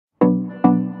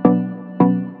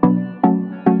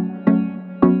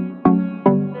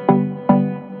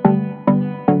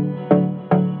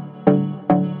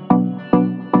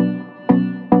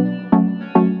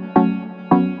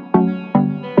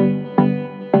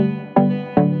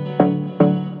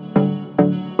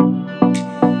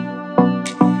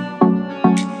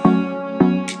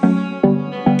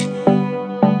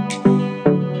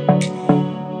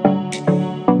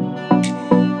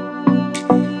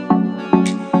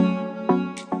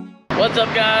What's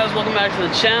up, guys? Welcome back to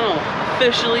the channel.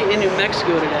 Officially in New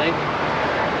Mexico today.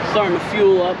 Starting to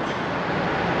fuel up.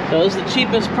 So this is the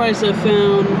cheapest price I've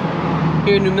found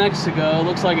here in New Mexico.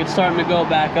 Looks like it's starting to go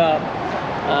back up.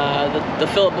 The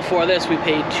fill-up before this, we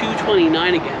paid $2.29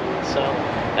 a gallon. So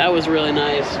that was really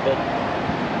nice. But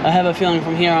I have a feeling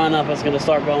from here on up it's going to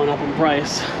start going up in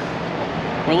price.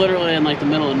 We're literally in like the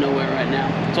middle of nowhere right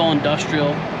now. It's all industrial.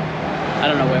 I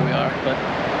don't know where we are, but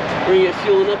we're going to get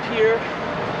fueling up here.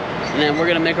 And then we're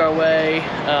gonna make our way,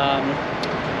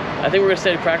 I think we're gonna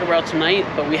stay at Cracker Barrel tonight,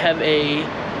 but we have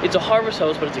it's a harvest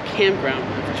host, but it's a campground.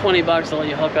 And for 20 bucks, they'll let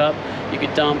you hook up. You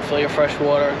could dump, fill your fresh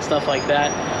water and stuff like that.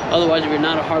 Otherwise, if you're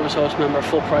not a harvest host member,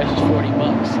 full price is 40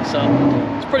 bucks. So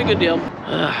it's a pretty good deal.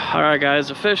 All right, guys,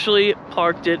 officially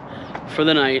parked it for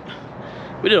the night.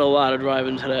 We did a lot of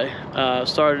driving today.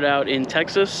 Started out in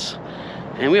Texas,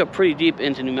 and we are pretty deep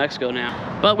into New Mexico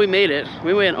now. But we made it.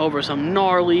 We went over some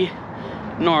gnarly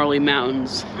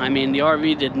mountains. I mean, the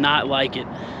RV did not like it,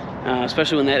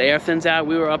 especially when that air thins out.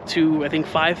 We were up to, I think,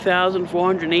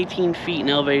 5,418 feet in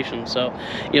elevation. So,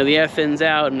 you know, the air thins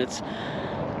out, and it's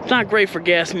not great for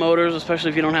gas motors, especially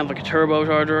if you don't have like a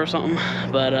turbocharger or something.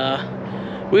 But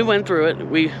we went through it.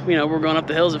 We're going up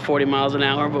the hills at 40 miles an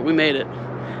hour, but we made it.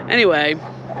 Anyway,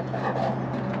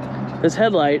 this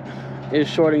headlight is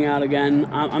shorting out again.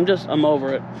 I'm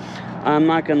over it. I'm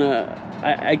not gonna.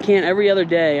 I can't, every other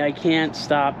day, I can't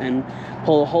stop and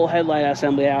pull the whole headlight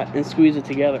assembly out and squeeze it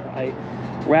together. I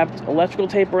wrapped electrical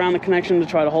tape around the connection to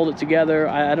try to hold it together.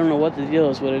 I don't know what the deal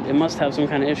is with it. It must have some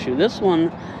kind of issue. This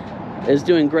one is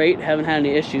doing great, haven't had any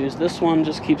issues. This one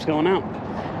just keeps going out.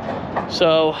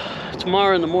 So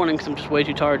tomorrow in the morning, because I'm just way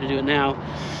too tired to do it now,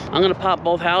 I'm gonna pop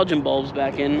both halogen bulbs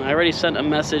back in. I already sent a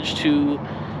message to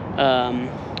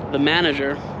the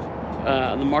manager,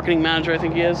 the marketing manager I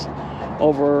think he is,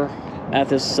 over at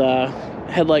this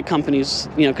headlight company's,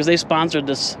 because they sponsored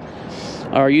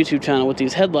our YouTube channel with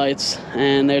these headlights,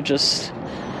 and they're just,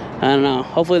 I don't know,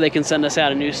 hopefully they can send us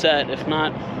out a new set. If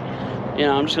not,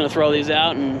 I'm just gonna throw these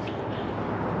out and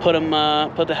put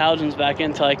the halogens back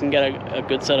in until I can get a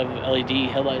good set of LED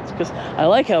headlights, because I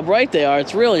like how bright they are.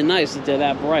 It's really nice that they're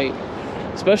that bright,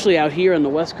 especially out here in the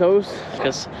West Coast,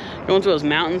 because going through those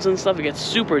mountains and stuff, it gets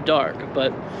super dark,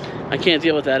 but I can't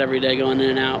deal with that every day going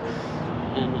in and out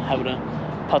and having to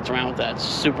putz around with that. It's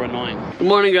super annoying. Good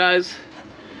morning, guys.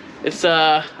 It's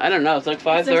I don't know, it's like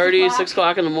 5:30, 6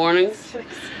 o'clock in the morning.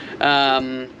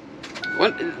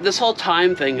 This whole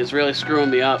time thing is really screwing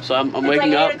me up, so I'm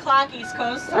waking up. It's like 8 o'clock East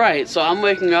Coast. Right, so I'm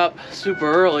waking up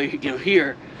super early,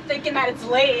 here. Thinking that it's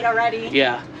late already.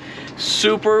 Yeah.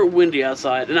 Super windy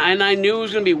outside, and I knew it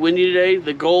was going to be windy today.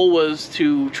 The goal was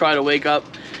to try to wake up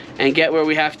and get where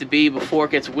we have to be before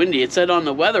it gets windy. It said on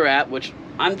the weather app, which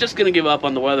I'm just going to give up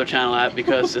on the Weather Channel app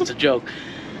because it's a joke.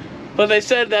 But they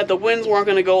said that the winds weren't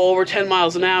going to go over 10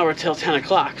 miles an hour till 10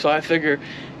 o'clock. So I figured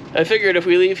if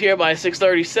we leave here by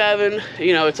 6:37,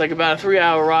 it's like about a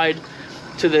 3-hour ride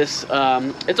to this.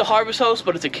 It's a harvest host,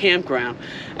 but it's a campground,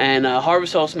 and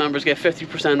harvest host members get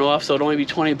 50% off, so it'll only be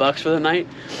 20 bucks for the night.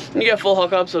 And you get full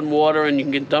hookups and water, and you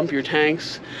can dump your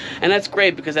tanks, and that's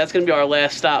great because that's going to be our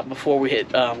last stop before we hit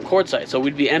Quartzsite. So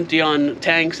we'd be empty on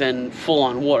tanks and full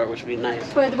on water, which would be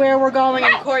nice. But where we're going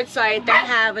in Quartzsite, they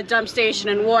have a dump station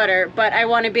and water, but I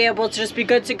want to be able to just be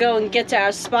good to go and get to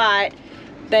our spot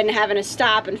than having to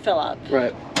stop and fill up.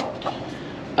 Right.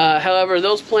 However,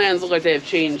 those plans look like they have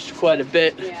changed quite a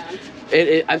bit.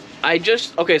 Yeah.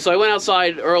 Okay, so I went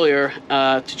outside earlier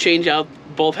to change out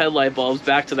both headlight bulbs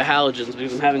back to the halogens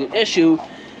because I'm having an issue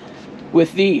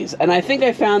with these. And I think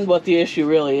I found what the issue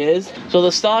really is. So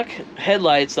the stock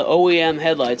headlights, the OEM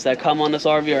headlights that come on this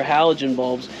RV are halogen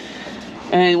bulbs.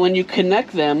 And when you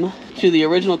connect them to the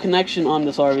original connection on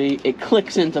this RV, it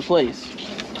clicks into place.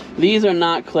 These are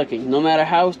not clicking. No matter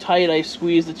how tight I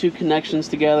squeeze the two connections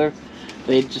together,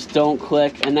 they just don't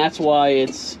click, and that's why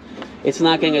it's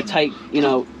not getting a tight,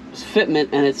 fitment,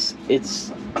 and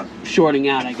it's shorting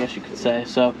out, I guess you could say.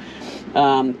 So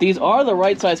these are the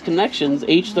right size connections.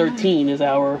 H13 is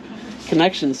our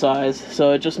connection size,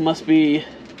 so it just must be,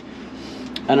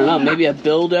 I don't know, maybe a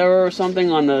build error or something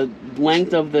on the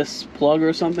length of this plug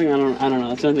or something. I don't know.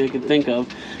 That's the only thing I can think of.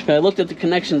 I looked at the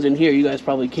connections in here. You guys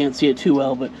probably can't see it too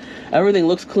well, but everything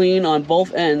looks clean on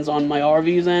both ends, on my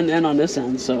RV's end and on this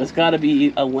end. So it's got to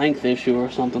be a length issue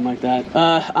or something like that.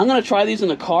 I'm gonna try these in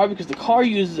the car because the car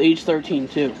uses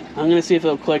H13 too. I'm gonna see if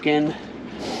it'll click in.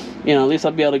 At least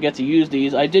I'll be able to get to use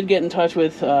these. I did get in touch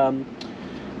with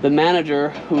the manager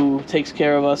who takes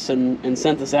care of us and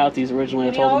sent us out these originally.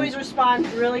 And he always responds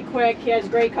really quick. He has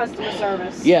great customer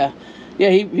service. Yeah,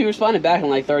 he responded back in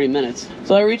like 30 minutes.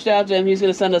 So I reached out to him. He's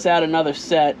going to send us out another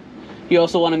set. he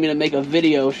also wanted me to make a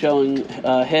video showing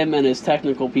him and his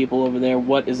technical people over there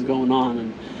what is going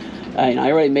on. And I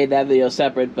already made that video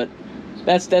separate, but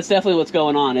that's definitely what's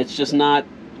going on. It's just not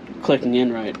clicking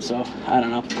in right, so I don't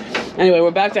know. Anyway,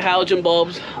 we're back to halogen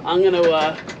bulbs. I'm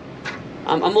gonna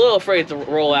I'm a little afraid to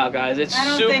roll out, guys. It's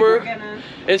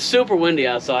it's super windy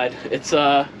outside. It's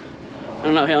I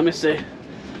don't know. Hey, let me see.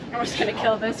 I'm just gonna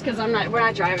kill this because we're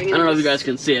not driving. I don't know if you guys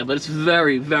can see it, but it's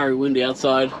very, very windy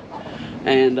outside,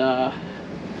 and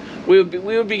we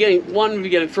would be getting, one, we'd be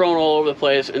getting thrown all over the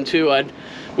place, and two,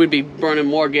 we'd be burning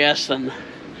more gas than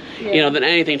than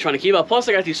anything trying to keep up. Plus,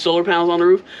 I got these solar panels on the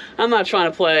roof. I'm not trying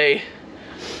to play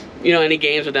any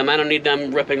games with them. I don't need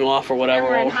them ripping off or whatever.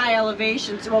 And we're in high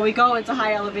elevation, so we go into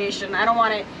high elevation. I don't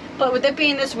want it, but with it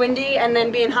being this windy and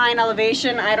then being high in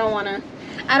elevation, I don't want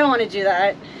to do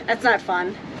that. That's not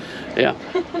fun. Yeah.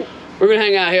 We're gonna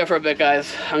hang out here for a bit, guys.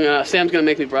 Sam's gonna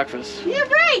make me breakfast. Yeah,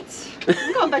 right.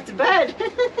 I'm going back to bed.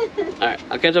 Alright,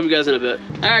 I'll catch up with you guys in a bit.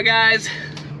 Alright, guys.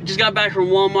 We just got back from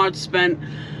Walmart, spent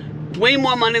way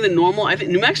more money than normal. I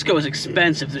think New Mexico is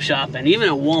expensive to shop in, even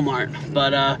at Walmart.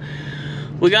 But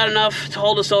we got enough to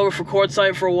hold us over for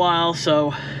quartzite for a while,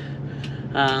 so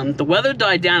the weather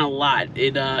died down a lot.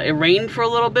 It rained for a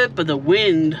little bit, but the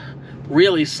wind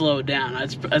really slowed down.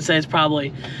 I'd say it's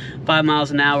probably 5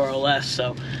 miles an hour or less,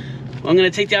 so I'm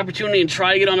gonna take the opportunity and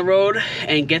try to get on the road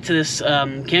and get to this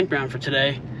campground for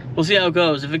today. We'll see how it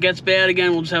goes. If it gets bad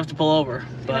again, we'll just have to pull over.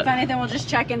 But if anything, we'll just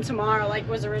check in tomorrow like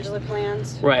was originally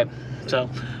planned. Right, so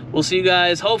we'll see you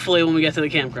guys hopefully when we get to the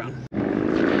campground.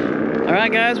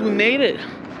 Alright guys, we made it.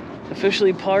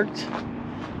 Officially parked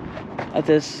at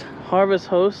this Harvest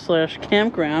Host /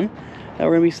 campground that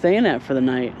we're gonna be staying at for the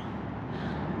night.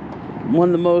 One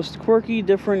of the most quirky,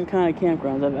 different kind of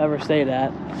campgrounds I've ever stayed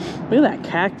at. Look at that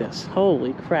cactus.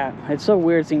 Holy crap. It's so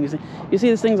weird seeing these things. You see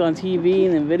these things on TV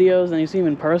and in videos, and you see them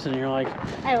in person, and you're like...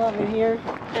 I love it here.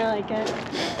 I like it.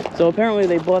 So apparently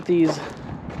they bought these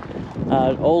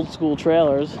old school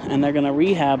trailers, and they're going to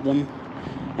rehab them,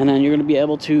 and then you're going to be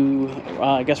able to,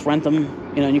 I guess, rent them,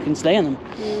 and you can stay in them.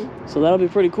 Mm. So that'll be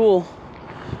pretty cool.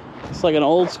 It's like an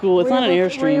old school... It's not an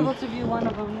Airstream. We're able to view one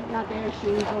of them, not the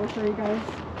Airstream, so I'll show you guys.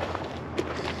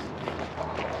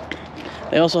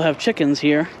 They also have chickens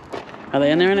here. Are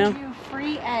they in there now? They do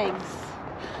free eggs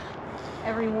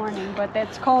every morning, but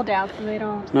it's cold out, so they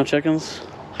don't. No chickens?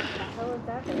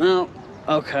 No.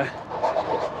 Okay.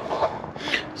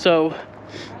 So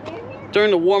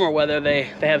during the warmer weather, they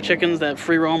have chickens that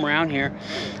free roam around here,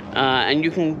 and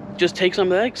you can just take some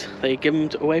of the eggs. They give them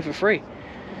away for free,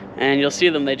 and you'll see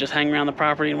them. They just hang around the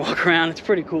property and walk around. It's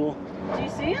pretty cool. Do you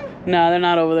see them? No, they're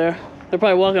not over there. They're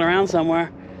probably walking around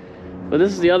somewhere. But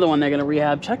this is the other one they're gonna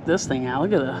rehab. Check this thing out.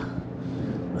 Look at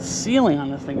the ceiling on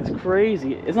this thing. It's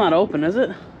crazy. It's not open, is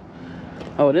it?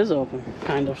 Oh, it is open.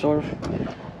 Kind of, sort of.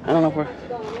 I don't know if we're...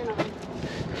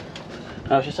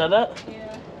 Oh, she said that?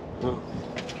 Yeah. Oh.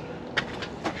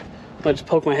 I just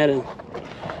poke my head in. She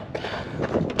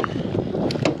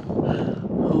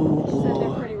said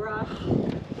they're pretty rough.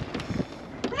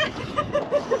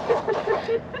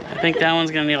 I think that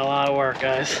one's gonna need a lot of work,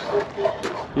 guys.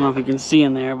 I don't know if you can see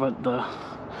in there, but the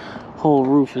whole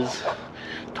roof is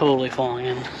totally falling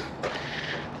in.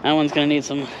 That one's gonna need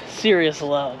some serious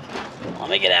love. Let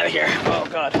me get out of here. Oh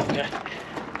God, okay.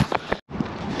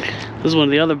 This is one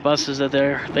of the other buses that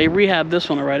they rehabbed this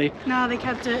one already. No, they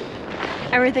kept it.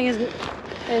 Everything is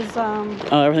oh,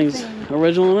 everything's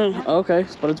original in it? Okay,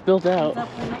 but it's built out.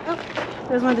 Oh,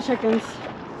 there's one of the chickens.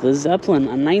 The Zeppelin,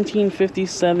 a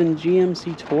 1957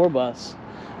 GMC tour bus.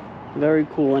 Very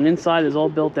cool. And inside is all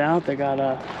built out. They got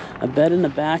a bed in the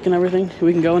back and everything.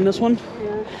 We can go in this one?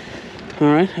 Yeah.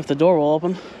 Alright, if the door will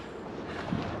open.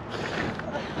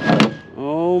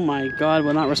 Oh my God,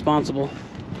 we're not responsible.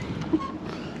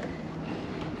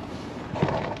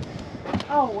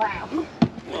 Oh, wow.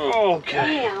 Okay.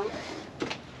 Damn.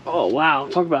 Oh wow,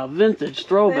 talk about vintage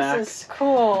throwback. This is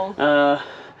cool.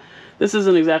 This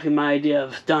isn't exactly my idea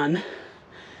of done.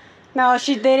 No,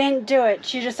 they didn't do it.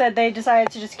 She just said they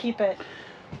decided to just keep it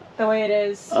the way it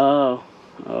is. Oh,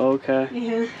 okay.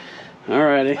 Yeah.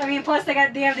 Alrighty. I mean, plus they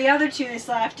have the other two they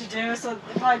still have to do, so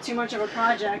it's probably too much of a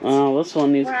project. Oh, this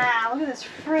one needs wow, look at this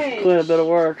fridge. quite a bit of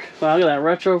work. Wow, look at that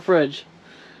retro fridge.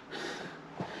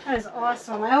 That is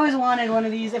awesome. I always wanted one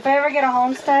of these. If I ever get a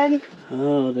homestead.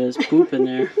 Oh, there's poop in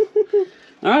there.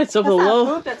 Alright, so for the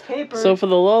low poop, that's paper. So for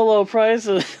the low price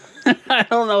of I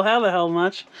don't know how the hell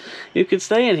much, you could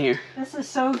stay in here. This is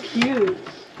so cute.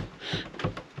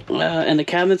 And the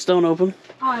cabinets don't open.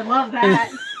 Oh, I love that.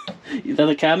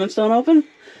 The cabinets don't open?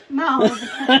 No.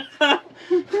 Look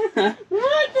at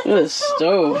this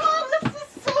stove. Cool. This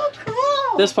is so cool.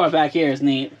 This part back here is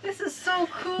neat. This is so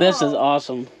cool. This is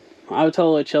awesome. I would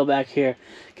totally chill back here.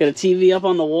 Get a TV up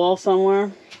on the wall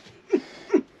somewhere.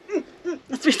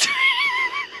 That's retarded.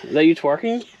 Is that you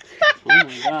twerking? Oh my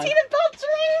god. Tina Belcher.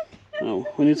 Oh,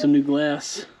 we need some new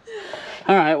glass.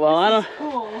 Alright, well I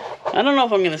don't know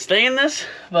if I'm gonna stay in this,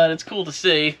 but it's cool to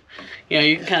see. You know,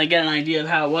 you can kind of get an idea of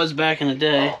how it was back in the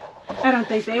day. I don't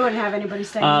think they wouldn't have anybody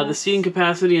staying in The seating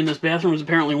capacity in this bathroom is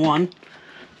apparently 1.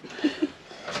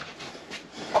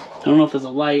 I don't know if there's a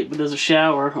light, but there's a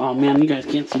shower. Oh man, you guys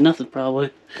can't see nothing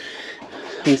probably.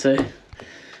 Let me see.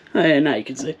 Oh yeah, now you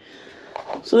can see.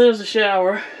 So there's the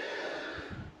shower.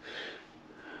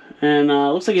 And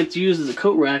looks like it's used as a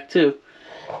coat rack too.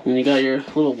 And you got your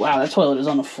little, wow, that toilet is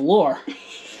on the floor.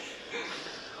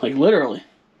 Like literally.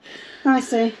 I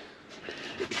see.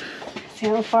 See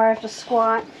how far I have to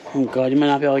squat. Oh god, you might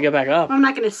not be able to get back up. I'm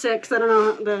not gonna sit because I don't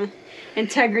know the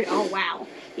integrity. Oh wow.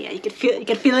 Yeah, you could feel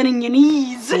it in your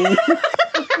knees. You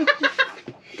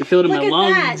can feel it in my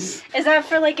lungs. That. Is that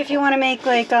for like if you want to make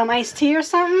like iced tea or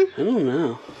something? I don't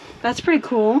know. That's pretty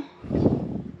cool.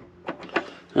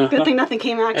 Good thing nothing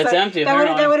came out. It's empty.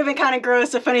 That would have been kind of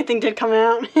gross if anything did come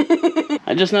out.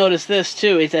 I just noticed this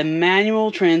too. It's a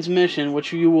manual transmission,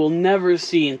 which you will never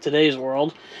see in today's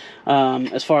world,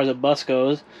 as far as a bus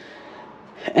goes.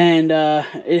 And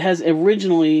it has the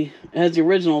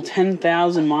original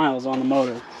 10,000 miles on the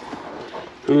motor.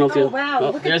 I don't know if wow!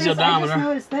 Look at there's this. the odometer. I just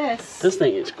noticed this. This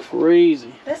thing is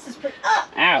crazy. This is pretty.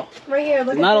 Ow! Right here.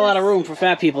 Look. Not at a lot this. of room for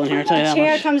fat people in here. I tell you that The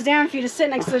chair much. comes down for you to sit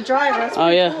next to the driver. That's Oh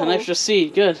yeah, cool. an extra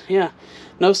seat. Good. Yeah.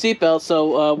 No seatbelt,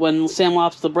 so when Sam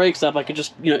locks the brakes up, I could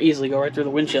just easily go right through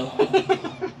the windshield.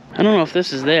 I don't know if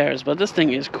this is theirs, but this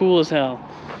thing is cool as hell.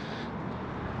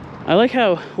 I like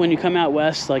how when you come out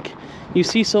west, like you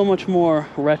see so much more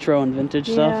retro and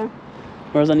vintage stuff,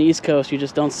 whereas on the East Coast you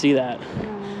just don't see that.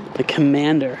 The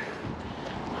Commander.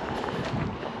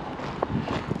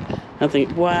 I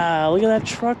think, wow, look at that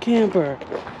truck camper.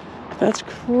 That's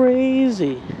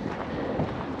crazy.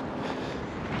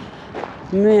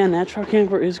 Man, that truck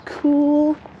camper is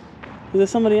cool. Is there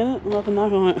somebody in it? I'm about to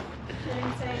knock on it.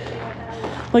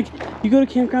 Like, you go to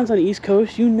campgrounds on the East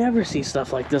Coast, you never see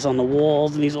stuff like this on the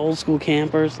walls and these old school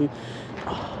campers. And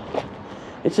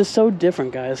it's just so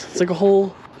different, guys. It's like a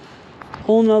whole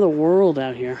nother world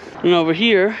out here. And over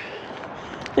here,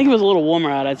 I think if it was a little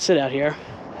warmer out, I'd sit out here.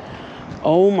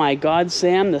 Oh my God,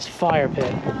 Sam, this fire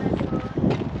pit.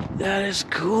 That is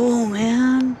cool,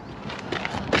 man.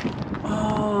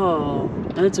 Oh,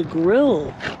 and it's a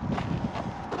grill.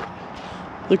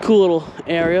 The cool little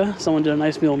area. Someone did a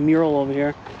nice little mural over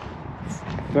here.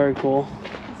 Very cool.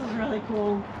 This is really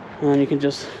cool. And you can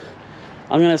just,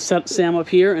 I'm gonna set Sam up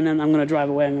here and then I'm gonna drive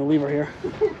away. I'm gonna leave her here.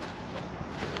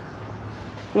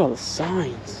 Look at all the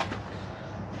signs.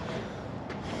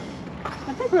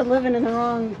 I think we're living in the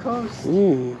wrong coast.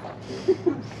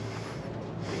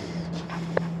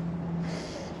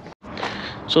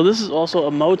 So this is also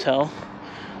a motel.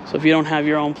 So if you don't have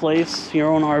your own place, your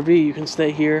own RV, you can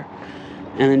stay here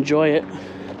and enjoy it.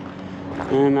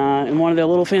 And in one of their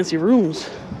little fancy rooms.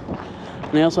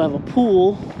 And they also have a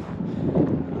pool.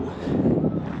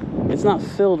 It's not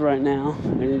filled right now.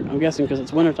 I'm guessing because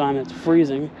it's wintertime and it's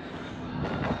freezing.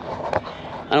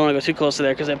 I don't want to go too close to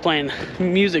there because they're playing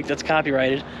music that's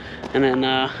copyrighted. And then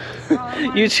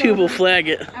YouTube will flag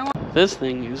it. This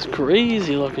thing is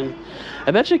crazy looking.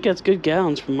 I bet you it gets good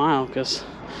gallons per mile because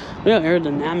look how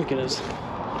aerodynamic it is.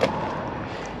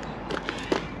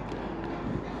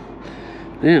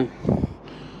 Damn.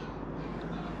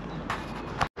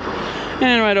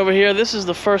 And right over here, this is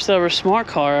the first ever smart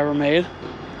car ever made.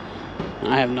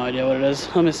 I have no idea what it is.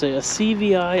 Let me see, a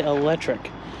CVI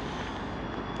electric.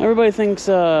 Everybody thinks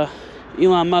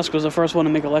Elon Musk was the first one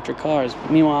to make electric cars.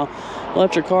 Meanwhile,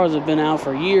 electric cars have been out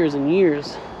for years and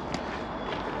years.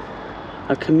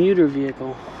 A commuter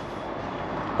vehicle.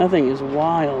 That thing is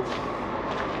wild.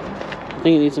 I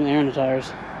think it needs some air in the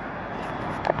tires.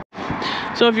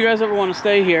 So if you guys ever want to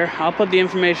stay here, I'll put the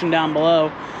information down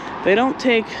below. They don't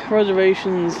take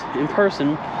reservations in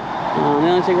person. They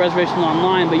only take reservations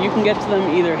online, but you can get to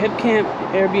them either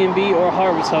HipCamp, Airbnb, or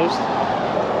Harvest Host.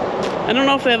 I don't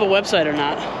know if they have a website or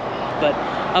not, but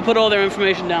I'll put all their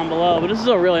information down below. But this is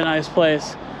a really nice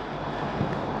place.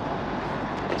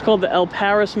 It's called the El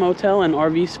Paris Motel and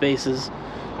RV Spaces.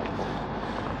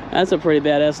 That's a pretty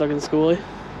badass looking schoolie.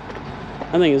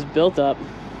 That thing is built up.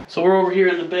 So we're over here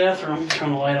in the bathroom.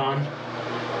 Turn the light on.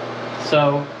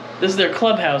 So this is their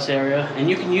clubhouse area, and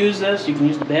you can use this. You can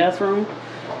use the bathroom.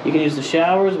 You can use the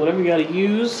showers, whatever you got to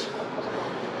use.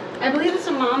 I believe it's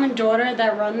a mom and daughter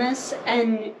that run this,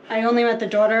 and I only met the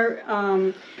daughter,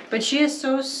 but she is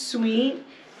so sweet.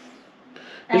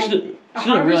 She did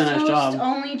a really nice job.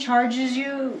 Only charges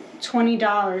you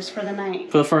 $20 for the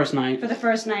night. For the first night. For the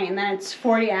first night, and then it's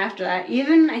 $40 after that.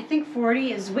 Even, I think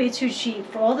 40 is way too cheap.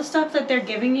 For all the stuff that they're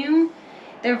giving you,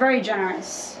 they're very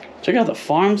generous. Check out the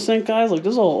farm sink, guys. Like,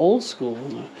 this is all old school.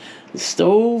 The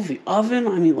stove, the oven.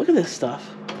 I mean, look at this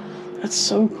stuff. That's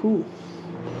so cool.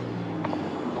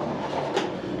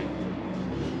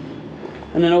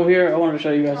 And then over here, I wanted to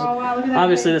show you guys, oh, wow, look at that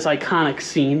obviously, this iconic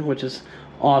scene, which is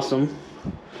awesome.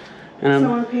 And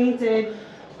someone painted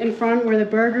in front where the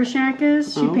burger shack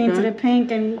is. She painted it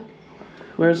pink and...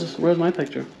 Where's my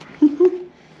picture?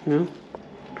 Yeah.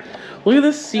 Look at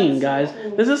this scene, guys.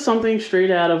 This is something straight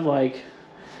out of, like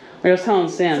I was telling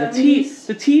Sam, the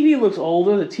TV looks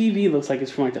older. The TV looks like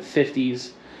it's from, like, the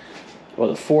 50s or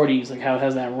the 40s, like how it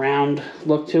has that round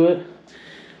look to it.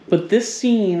 But this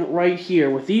scene right here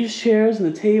with these chairs and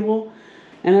the table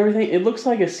and everything, it looks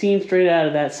like a scene straight out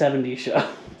of that 70s show.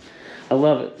 I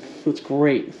love it. It's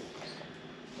great.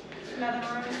 Another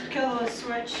room. Kill the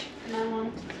switch in that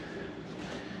one.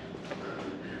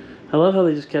 I love how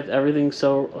they just kept everything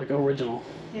so, like, original.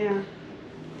 Yeah.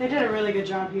 They did a really good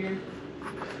job here.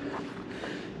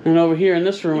 And over here in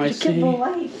this room, I see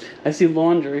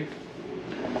laundry.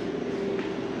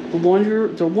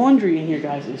 The laundry in here,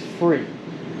 guys, is free.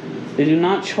 They do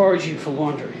not charge you for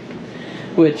laundry,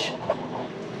 which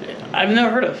I've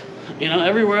never heard of. You know,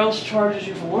 everywhere else charges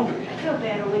you for laundry. I feel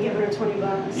bad only giving her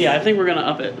 $20. Yeah, I think we're gonna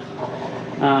up it.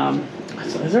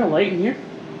 So is there a light in here?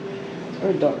 It's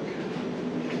very dark.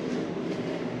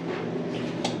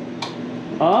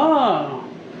 Oh,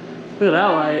 look at that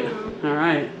light. All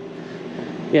right.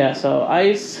 Yeah, so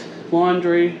ice,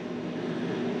 laundry,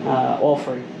 all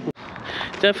free.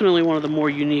 Definitely one of the more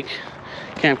unique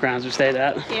campgrounds we stayed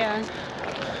at. Yeah,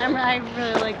 I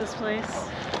really like this place.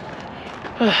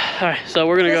 All right, so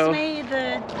we're gonna go. This made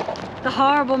the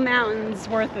horrible mountains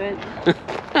worth it.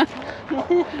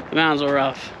 The mountains were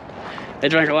rough. They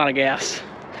drank a lot of gas.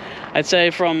 I'd say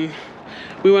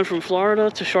we went from Florida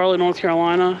to Charlotte, North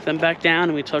Carolina, then back down,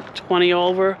 and we took 20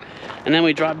 over, and then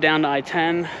we dropped down to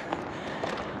I-10.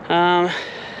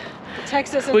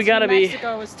 Texas and New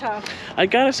Mexico was tough. I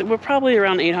gotta say, we're probably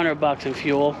around $800 in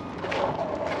fuel.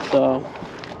 So,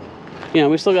 you know,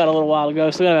 we still got a little while to go.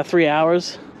 Still got about 3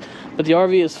 hours. But the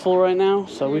RV is full right now,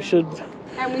 so we should...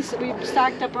 And we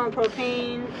stocked up on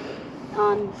propane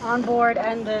on board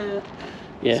and the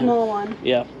small one.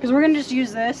 Yeah. Because we're going to just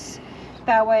use this.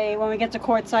 That way, when we get to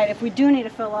Quartzsite, if we do need to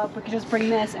fill up, we can just bring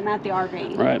this and not the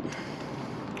RV. Right.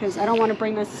 Because I don't want to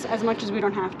bring this as much as we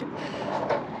don't have to.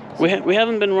 We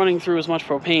haven't been running through as much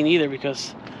propane either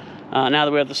because now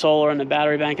that we have the solar and the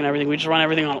battery bank and everything, we just run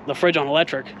everything on the fridge on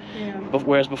electric. Yeah.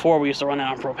 Whereas before we used to run it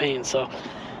on propane. So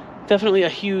definitely a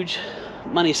huge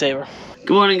money saver.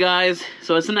 Good morning, guys.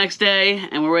 So it's the next day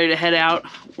and we're ready to head out.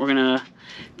 We're gonna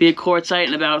be at Quartzsite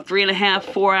in about 3.5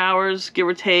 to 4 hours, give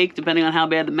or take, depending on how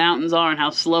bad the mountains are and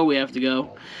how slow we have to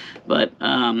go. But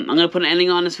I'm gonna put an ending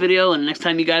on this video, and next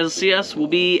time you guys will see us, we'll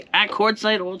be at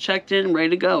Quartzsite, all checked in, ready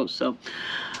to go. So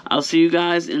I'll see you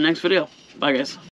guys in the next video. Bye, guys.